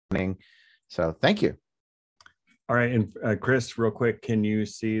So thank you. All right. And Chris, real quick, can you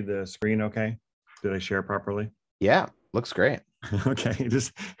see the screen okay? Did I share properly? Yeah, looks great. Okay,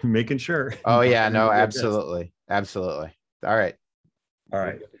 just making sure. Oh, yeah, no, absolutely. Absolutely. All right. All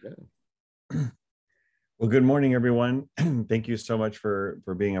right. Well, good morning, everyone. Thank you so much for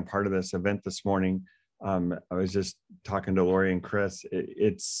being a part of this event this morning. I was just talking to Lori and Chris.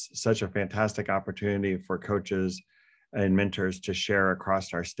 It's such a fantastic opportunity for coaches and mentors to share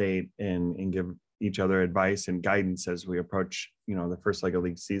across our state and give each other advice and guidance as we approach, the first LEGO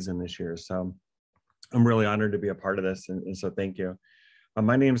League season this year. So I'm really honored to be a part of this, and so thank you.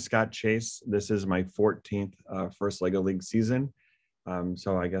 My name is Scott Chase. This is my 14th first LEGO League season.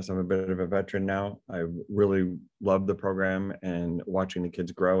 So I guess I'm a bit of a veteran now. I really love the program and watching the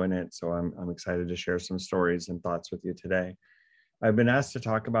kids grow in it. So I'm excited to share some stories and thoughts with you today. I've been asked to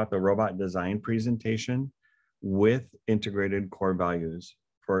talk about the robot design presentation with integrated core values.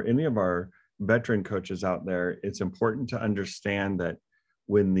 For any of our veteran coaches out there, it's important to understand that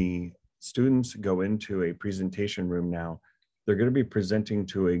when the students go into a presentation room now, they're going to be presenting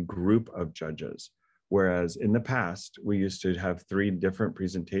to a group of judges. Whereas in the past, we used to have 3 different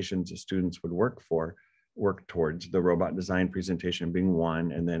presentations the students would work towards, the robot design presentation being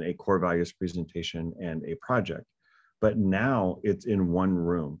one, and then a core values presentation and a project. But now it's in one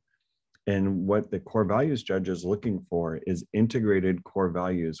room. And what the core values judge is looking for is integrated core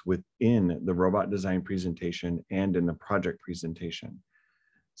values within the robot design presentation and in the project presentation.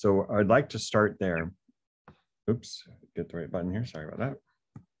 So I'd like to start there. Oops, get the right button here. Sorry about that.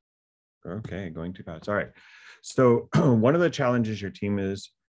 Okay, going too fast. All right. So one of the challenges your team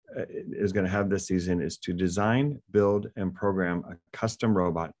is going to have this season is to design, build, and program a custom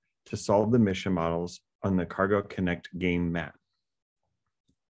robot to solve the mission models on the Cargo Connect game mat.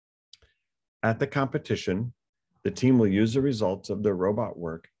 At the competition, the team will use the results of their robot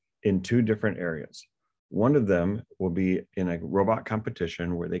work in 2 different areas. One of them will be in a robot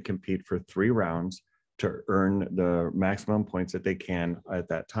competition where they compete for 3 rounds to earn the maximum points that they can at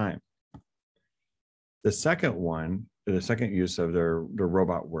that time. The second use of their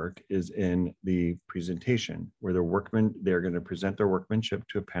robot work is in the presentation, where they're going to present their workmanship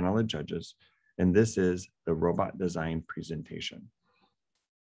to a panel of judges, and this is the robot design presentation.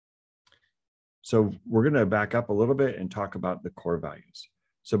 So we're going to back up a little bit and talk about the core values.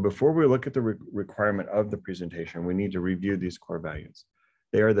 So before we look at the requirement of the presentation, we need to review these core values.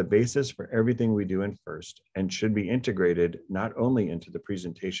 They are the basis for everything we do in FIRST and should be integrated not only into the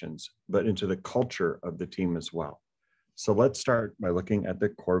presentations, but into the culture of the team as well. So let's start by looking at the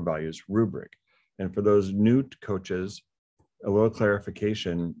core values rubric. And for those new coaches, a little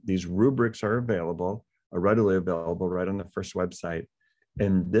clarification, these rubrics are readily available right on the FIRST website.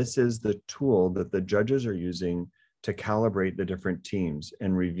 And this is the tool that the judges are using to calibrate the different teams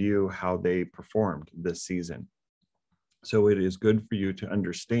and review how they performed this season. So it is good for you to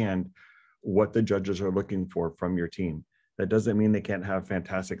understand what the judges are looking for from your team. That doesn't mean they can't have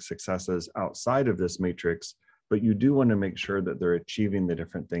fantastic successes outside of this matrix, but you do want to make sure that they're achieving the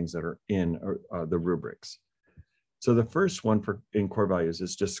different things that are in the rubrics. So the first one in core values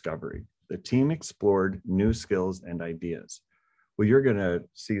is discovery. The team explored new skills and ideas. Well, you're going to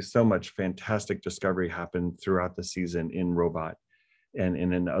see so much fantastic discovery happen throughout the season in robot and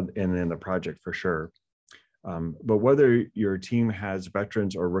in the project for sure. But whether your team has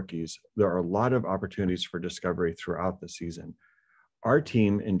veterans or rookies, there are a lot of opportunities for discovery throughout the season. Our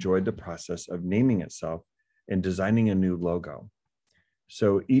team enjoyed the process of naming itself and designing a new logo.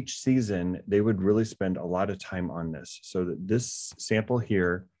 So each season, they would really spend a lot of time on this. So that this sample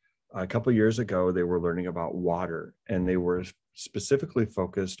here, a couple years ago, they were learning about water, and they were specifically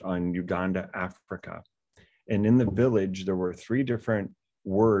focused on Uganda, Africa. And in the village, there were 3 different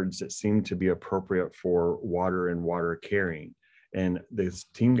words that seemed to be appropriate for water and water carrying. And this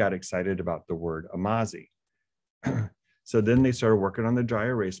team got excited about the word Amazi. So then they started working on the dry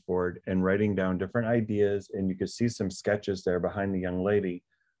erase board and writing down different ideas. And you could see some sketches there behind the young lady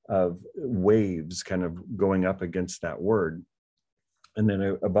of waves kind of going up against that word. And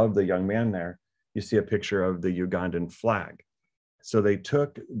then above the young man there, you see a picture of the Ugandan flag. So they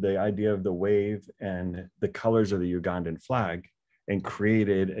took the idea of the wave and the colors of the Ugandan flag and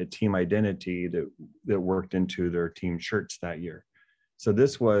created a team identity that worked into their team shirts that year. So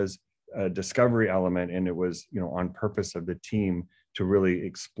this was a discovery element, and it was on purpose of the team to really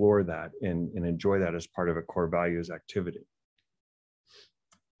explore that and enjoy that as part of a core values activity.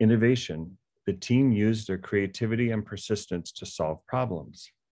 Innovation. The team used their creativity and persistence to solve problems.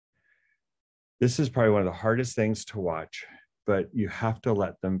 This is probably one of the hardest things to watch, but you have to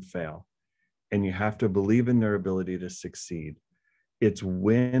let them fail, and you have to believe in their ability to succeed. it's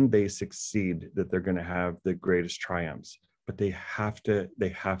when they succeed that they're going to have the greatest triumphs, but they have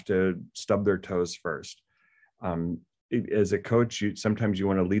to stub their toes first. As a coach, sometimes you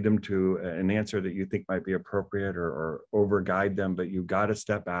want to lead them to an answer that you think might be appropriate, or over guide them, but you got to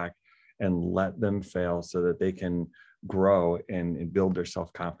step back and let them fail so that they can grow and build their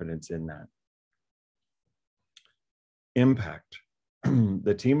self-confidence in that. Impact.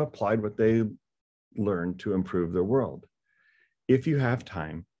 The team applied what they learned to improve their world. If you have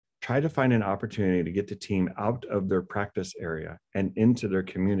time, try to find an opportunity to get the team out of their practice area and into their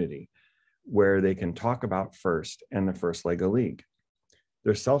community, where they can talk about FIRST and the First LEGO League.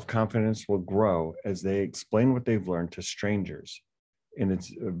 Their self-confidence will grow as they explain what they've learned to strangers. And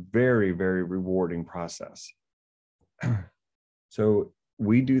it's a very, very rewarding process. So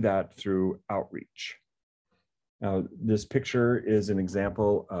we do that through outreach. Now, this picture is an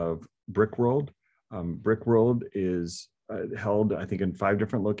example of Brickworld. Brickworld is held, I think, in 5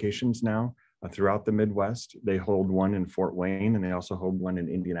 different locations now throughout the Midwest. They hold one in Fort Wayne, and they also hold one in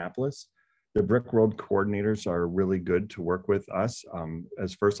Indianapolis. The Brickworld coordinators are really good to work with us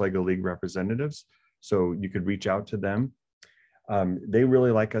as First LEGO League representatives, so you could reach out to them. They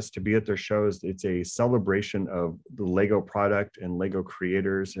really like us to be at their shows. It's a celebration of the LEGO product and LEGO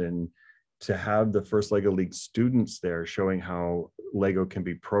creators, and to have the First LEGO League students there showing how LEGO can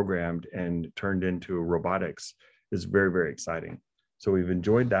be programmed and turned into robotics is very, very exciting. So we've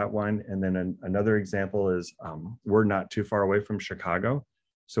enjoyed that one. And then another example is we're not too far away from Chicago.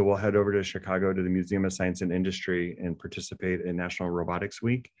 So we'll head over to Chicago to the Museum of Science and Industry and participate in National Robotics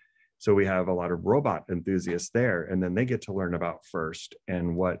Week. So we have a lot of robot enthusiasts there, and then they get to learn about FIRST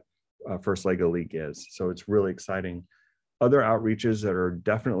and what First LEGO League is. So it's really exciting. Other outreaches that are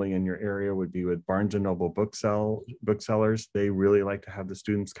definitely in your area would be with Barnes & Noble booksellers. They really like to have the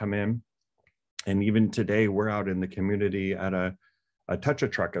students come in. And even today, we're out in the community at a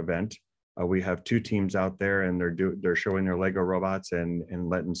Touch-a-Truck event. We have 2 teams out there, and they're showing their LEGO robots and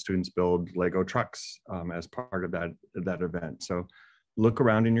letting students build LEGO trucks as part of that event. So look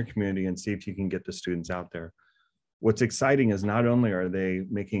around in your community and see if you can get the students out there. What's exciting is not only are they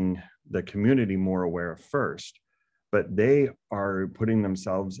making the community more aware of FIRST, but they are putting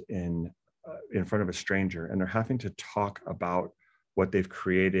themselves in front of a stranger, and they're having to talk about what they've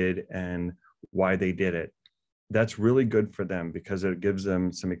created and why they did it. That's really good for them because it gives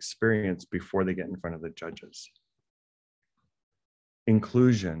them some experience before they get in front of the judges.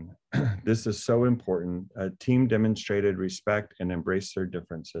 Inclusion. This is so important. A team demonstrated respect and embraced their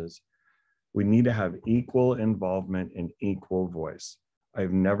differences. We need to have equal involvement and equal voice.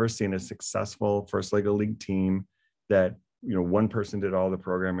 I've never seen a successful First LEGO League team that, you know, one person did all the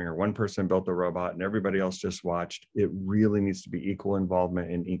programming or one person built the robot and everybody else just watched. It really needs to be equal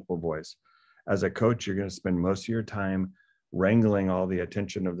involvement and equal voice. As a coach, you're going to spend most of your time wrangling all the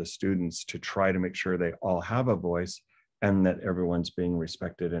attention of the students to try to make sure they all have a voice and that everyone's being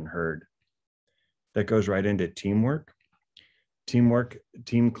respected and heard. That goes right into teamwork.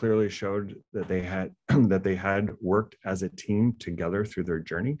 Team clearly showed that they had worked as a team together through their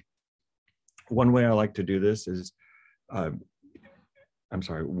journey. One way I like to do this is,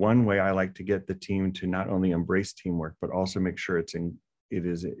 one way I like to get the team to not only embrace teamwork, but also make sure it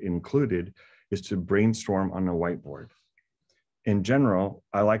is included, is to brainstorm on a whiteboard. In general,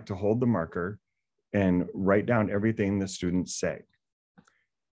 I like to hold the marker and write down everything the students say.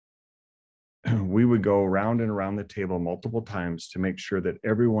 We would go around and around the table multiple times to make sure that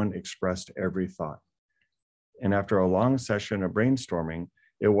everyone expressed every thought. And after a long session of brainstorming,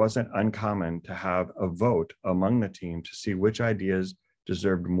 it wasn't uncommon to have a vote among the team to see which ideas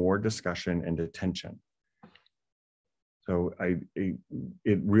deserved more discussion and attention. So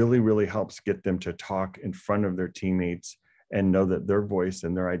it really, really helps get them to talk in front of their teammates and know that their voice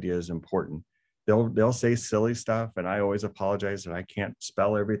and their idea is important. They'll say silly stuff, and I always apologize that I can't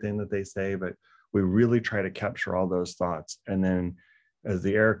spell everything that they say, but we really try to capture all those thoughts. And then as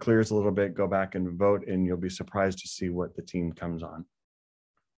the air clears a little bit, go back and vote, and you'll be surprised to see what the team comes on.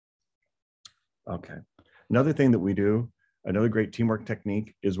 Okay, another thing that we do, another great teamwork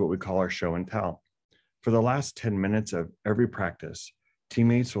technique, is what we call our show and tell. For the last 10 minutes of every practice,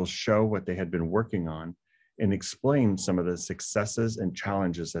 teammates will show what they had been working on and explain some of the successes and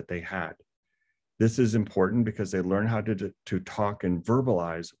challenges that they had. This is important because they learn how to talk and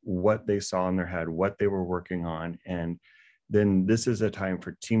verbalize what they saw in their head, what they were working on. And then this is a time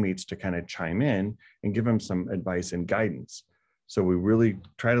for teammates to kind of chime in and give them some advice and guidance. So we really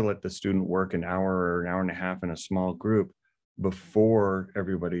try to let the student work an hour or an hour and a half in a small group before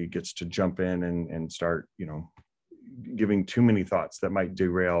everybody gets to jump in and start, you know, giving too many thoughts that might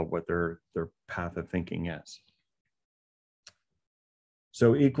derail what their path of thinking is.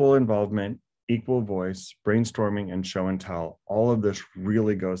 So equal involvement, equal voice, brainstorming, and show and tell, all of this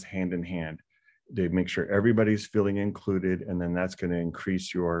really goes hand in hand. They make sure everybody's feeling included, and then that's going to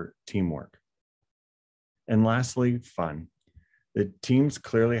increase your teamwork. And lastly, fun. The teams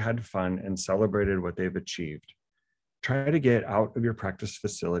clearly had fun and celebrated what they've achieved. Try to get out of your practice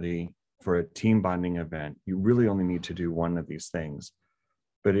facility for a team bonding event. You really only need to do one of these things.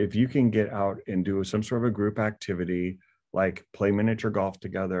 But if you can get out and do some sort of a group activity, like play miniature golf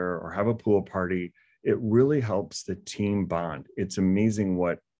together or have a pool party, it really helps the team bond. It's amazing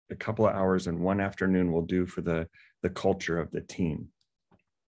what a couple of hours in one afternoon will do for the culture of the team.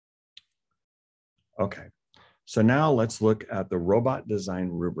 Okay, so now let's look at the robot design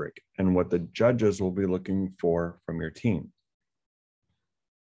rubric and what the judges will be looking for from your team.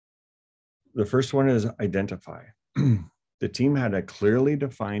 The first one is identify. The team had a clearly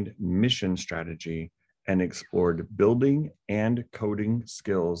defined mission strategy and explored building and coding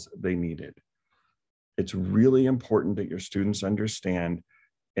skills they needed. It's really important that your students understand,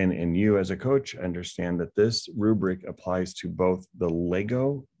 and you as a coach understand, that this rubric applies to both the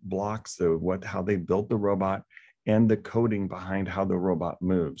Lego blocks, how they built the robot, and the coding behind how the robot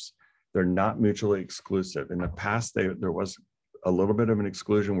moves. They're not mutually exclusive. In the past, there was a little bit of an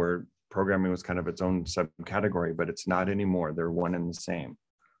exclusion where programming was kind of its own subcategory, but it's not anymore. They're one and the same.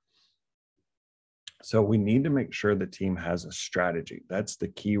 So we need to make sure the team has a strategy. That's the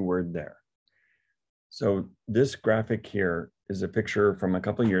key word there. So this graphic here is a picture from a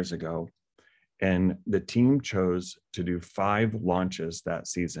couple of years ago, and the team chose to do 5 launches that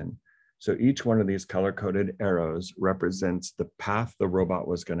season. So each one of these color-coded arrows represents the path the robot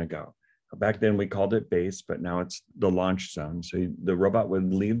was going to go. Back then we called it base, but now it's the launch zone. So the robot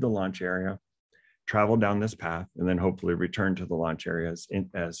would leave the launch area, travel down this path, and then hopefully return to the launch areas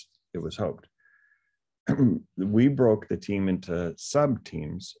as it was hoped. We broke the team into sub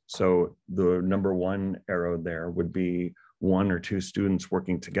teams. So the number 1 arrow there would be 1 or 2 students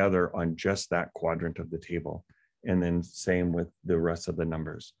working together on just that quadrant of the table. And then same with the rest of the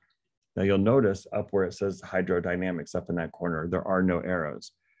numbers. Now you'll notice up where it says hydrodynamics up in that corner, there are no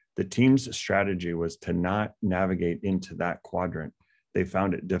arrows. The team's strategy was to not navigate into that quadrant. They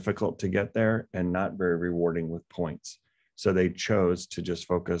found it difficult to get there and not very rewarding with points. So they chose to just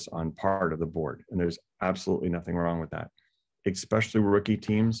focus on part of the board. And there's absolutely nothing wrong with that. Especially rookie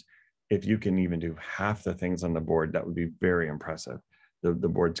teams, if you can even do half the things on the board, that would be very impressive. The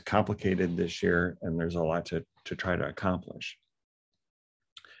board's complicated this year, and there's a lot to try to accomplish.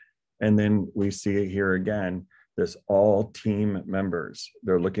 And then we see here again, this all team members.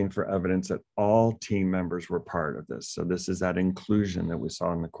 They're looking for evidence that all team members were part of this. So this is that inclusion that we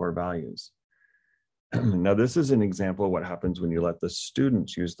saw in the core values. Now, this is an example of what happens when you let the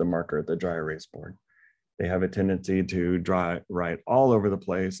students use the marker at the dry erase board. They have a tendency to write all over the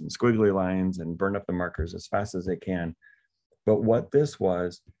place and squiggly lines and burn up the markers as fast as they can. But what this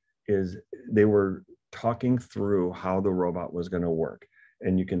was, is they were talking through how the robot was going to work.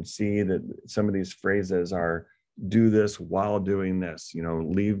 And you can see that some of these phrases are, do this while doing this,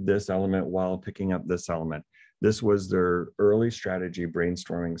 leave this element while picking up this element. This was their early strategy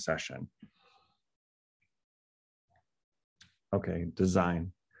brainstorming session. Okay,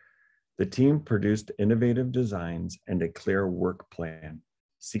 design. The team produced innovative designs and a clear work plan,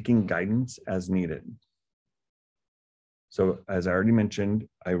 seeking guidance as needed. So as I already mentioned,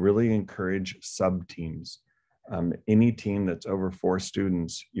 I really encourage sub-teams. Any team that's over 4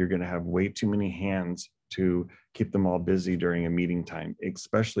 students, you're going to have way too many hands to keep them all busy during a meeting time,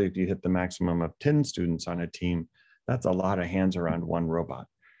 especially if you hit the maximum of 10 students on a team. That's a lot of hands around one robot.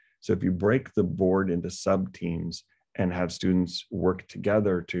 So if you break the board into sub-teams and have students work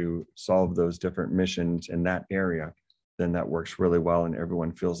together to solve those different missions in that area, then that works really well and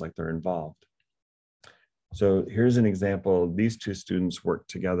everyone feels like they're involved. So here's an example. These 2 students worked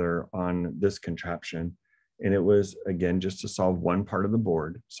together on this contraption, and it was, again, just to solve one part of the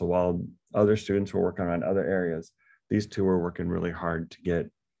board. So while other students were working on other areas, these 2 were working really hard to get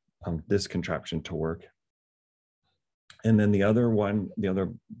this contraption to work. And then the other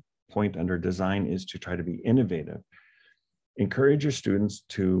point under design is to try to be innovative. Encourage your students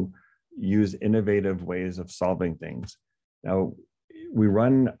to use innovative ways of solving things. Now, we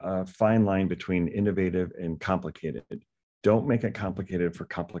run a fine line between innovative and complicated. Don't make it complicated for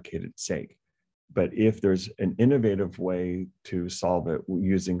complicated's sake. But if there's an innovative way to solve it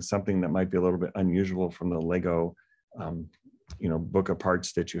using something that might be a little bit unusual from the Lego, book of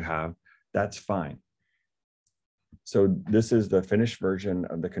parts that you have, that's fine. So this is the finished version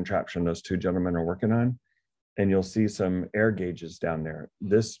of the contraption those 2 gentlemen are working on. And you'll see some air gauges down there.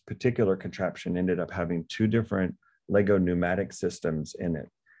 This particular contraption ended up having 2 different Lego pneumatic systems in it.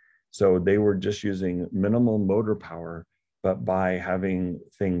 So they were just using minimal motor power, but by having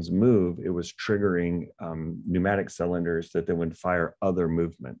things move, it was triggering pneumatic cylinders that then would fire other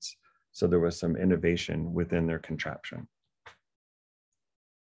movements. So there was some innovation within their contraption.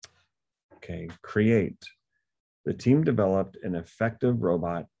 Okay, create. The team developed an effective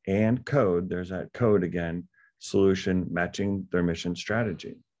robot and code, there's that code again, solution matching their mission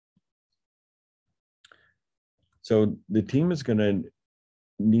strategy. So the team is going to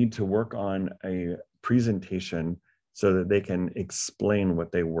need to work on a presentation so that they can explain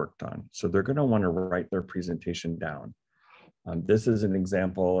what they worked on. So they're going to want to write their presentation down. This is an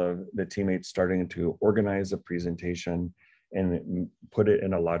example of the teammates starting to organize a presentation and put it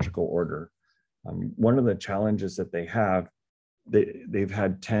in a logical order. One of the challenges that they have, they've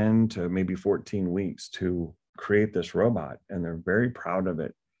had 10 to maybe 14 weeks to create this robot, and they're very proud of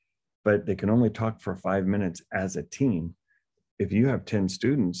it, but they can only talk for 5 minutes as a team. If you have 10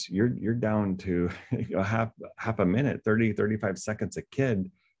 students, you're down to half a minute, 30, 35 seconds a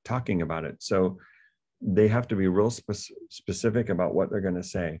kid talking about it. So they have to be real specific about what they're going to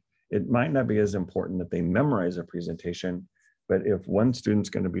say. It might not be as important that they memorize a presentation, but if one student's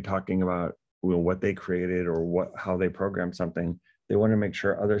going to be talking about what they created or how they programmed something, they want to make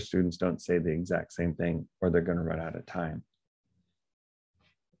sure other students don't say the exact same thing or they're going to run out of time.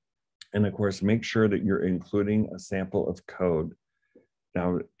 And of course, make sure that you're including a sample of code.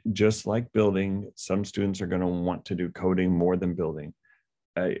 Now, just like building, some students are going to want to do coding more than building.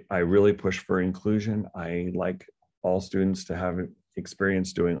 I really push for inclusion. I like all students to have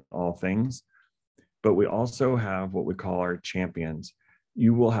experience doing all things, but we also have what we call our champions.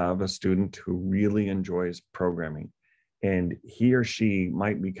 You will have a student who really enjoys programming, and he or she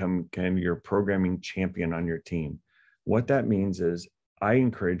might become kind of your programming champion on your team. What that means is I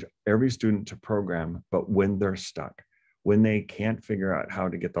encourage every student to program, but when they're stuck, when they can't figure out how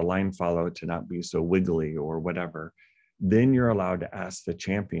to get the line follow to not be so wiggly or whatever, then you're allowed to ask the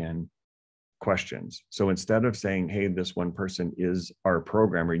champion questions. So instead of saying, hey, this one person is our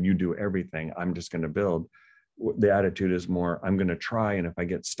programmer, you do everything, I'm just going to build, the attitude is more, I'm going to try, and if I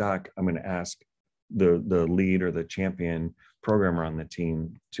get stuck, I'm going to ask the lead or the champion programmer on the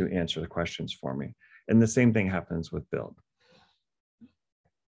team to answer the questions for me. And the same thing happens with build.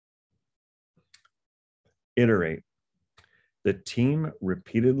 Iterate. The team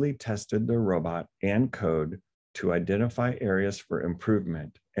repeatedly tested the robot and code to identify areas for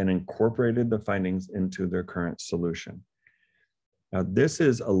improvement and incorporated the findings into their current solution. Now, this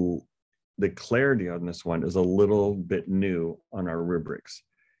is the clarity on this one is a little bit new on our rubrics.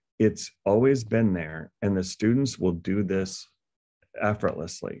 It's always been there, and the students will do this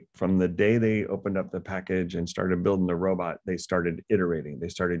effortlessly. From the day they opened up the package and started building the robot, they started iterating, they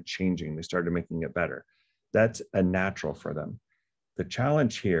started changing, they started making it better. That's a natural for them. The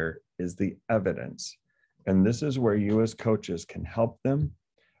challenge here is the evidence. And this is where you as coaches can help them.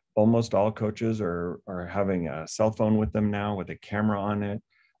 Almost all coaches are having a cell phone with them now with a camera on it.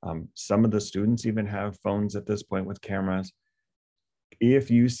 Some of the students even have phones at this point with cameras.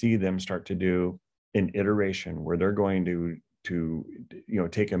 If you see them start to do an iteration where they're going to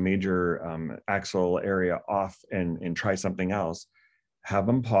take a major axle area off and try something else, have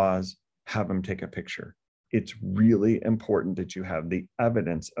them pause, have them take a picture. It's really important that you have the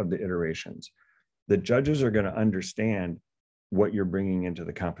evidence of the iterations. The judges are going to understand what you're bringing into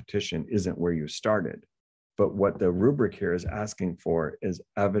the competition isn't where you started. But what the rubric here is asking for is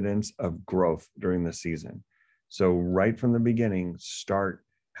evidence of growth during the season. So right from the beginning, start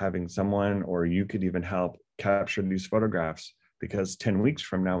having someone, or you could even help capture these photographs, because 10 weeks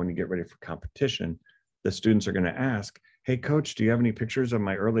from now, when you get ready for competition, the students are going to ask, hey, coach, do you have any pictures of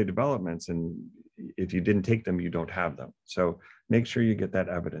my early developments? And if you didn't take them, you don't have them. So make sure you get that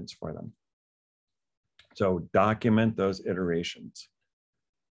evidence for them. So document those iterations.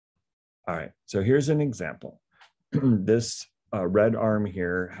 All right, so here's an example. This red arm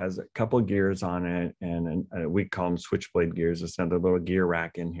here has a couple gears on it, and we call them switchblade gears. It's another little gear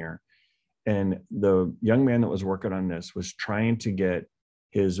rack in here. And the young man that was working on this was trying to get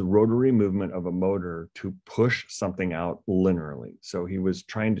his rotary movement of a motor to push something out linearly. So he was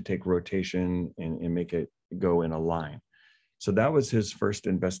trying to take rotation and make it go in a line. So that was his first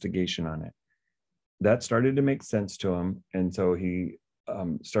investigation on it. That started to make sense to him. And so he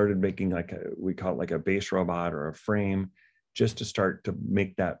started making we call it like a base robot or a frame, just to start to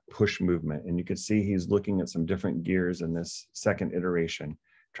make that push movement. And you could see he's looking at some different gears in this second iteration,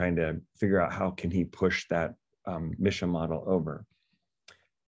 trying to figure out how can he push that mission model over.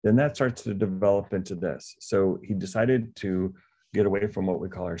 Then that starts to develop into this. So he decided to get away from what we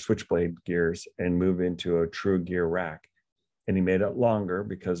call our switchblade gears and move into a true gear rack. And he made it longer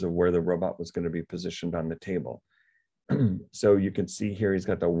because of where the robot was going to be positioned on the table. So you can see here, he's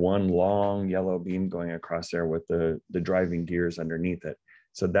got the one long yellow beam going across there with the driving gears underneath it.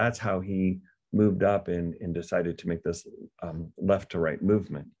 So that's how he moved up and decided to make this left to right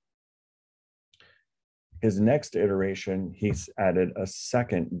movement. His next iteration, he's added a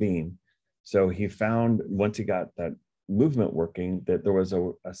second beam. So he found, once he got that movement working, that there was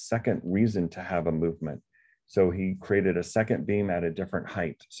a second reason to have a movement. So he created a second beam at a different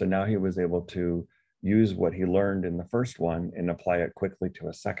height. So now he was able to use what he learned in the first one and apply it quickly to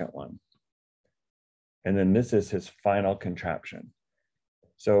a second one. And then this is his final contraption.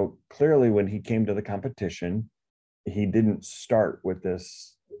 So clearly when he came to the competition, he didn't start with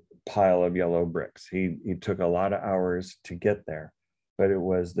this pile of yellow bricks. He took a lot of hours to get there, but it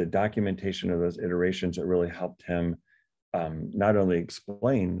was the documentation of those iterations that really helped him not only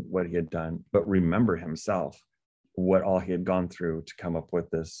explain what he had done, but remember himself what all he had gone through to come up with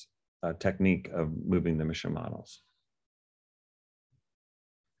this technique of moving the mission models.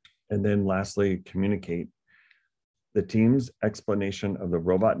 And then lastly, communicate. The team's explanation of the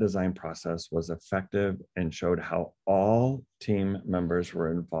robot design process was effective and showed how all team members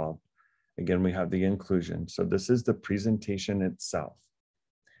were involved. Again, we have the inclusion. So this is the presentation itself.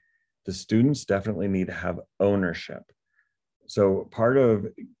 The students definitely need to have ownership. So part of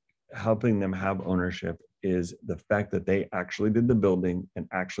helping them have ownership is the fact that they actually did the building and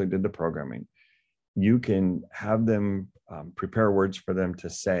actually did the programming. You can have them prepare words for them to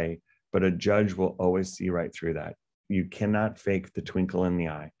say, but a judge will always see right through that. You cannot fake the twinkle in the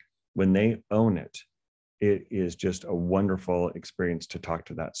eye. When they own it, it is just a wonderful experience to talk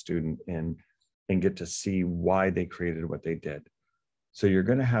to that student and get to see why they created what they did. So you're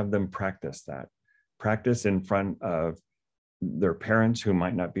going to have them practice that. Practice in front of their parents who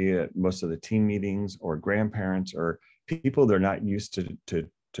might not be at most of the team meetings, or grandparents, or people they're not used to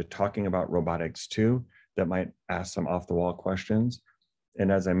talking about robotics to, that might ask some off the wall questions.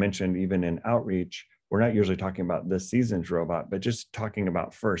 And as I mentioned, even in outreach, we're not usually talking about this season's robot, but just talking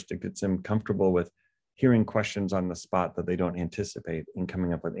about first. It gets them comfortable with hearing questions on the spot that they don't anticipate and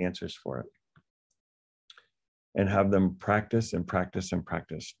coming up with answers for it. And have them practice and practice and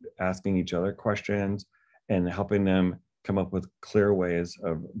practice, asking each other questions and helping them come up with clear ways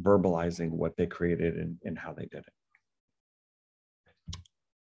of verbalizing what they created and how they did it.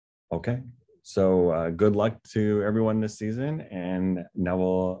 Okay, so good luck to everyone this season. And now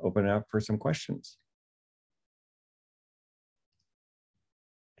we'll open it up for some questions.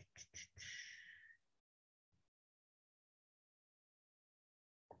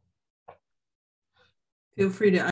 Feel free to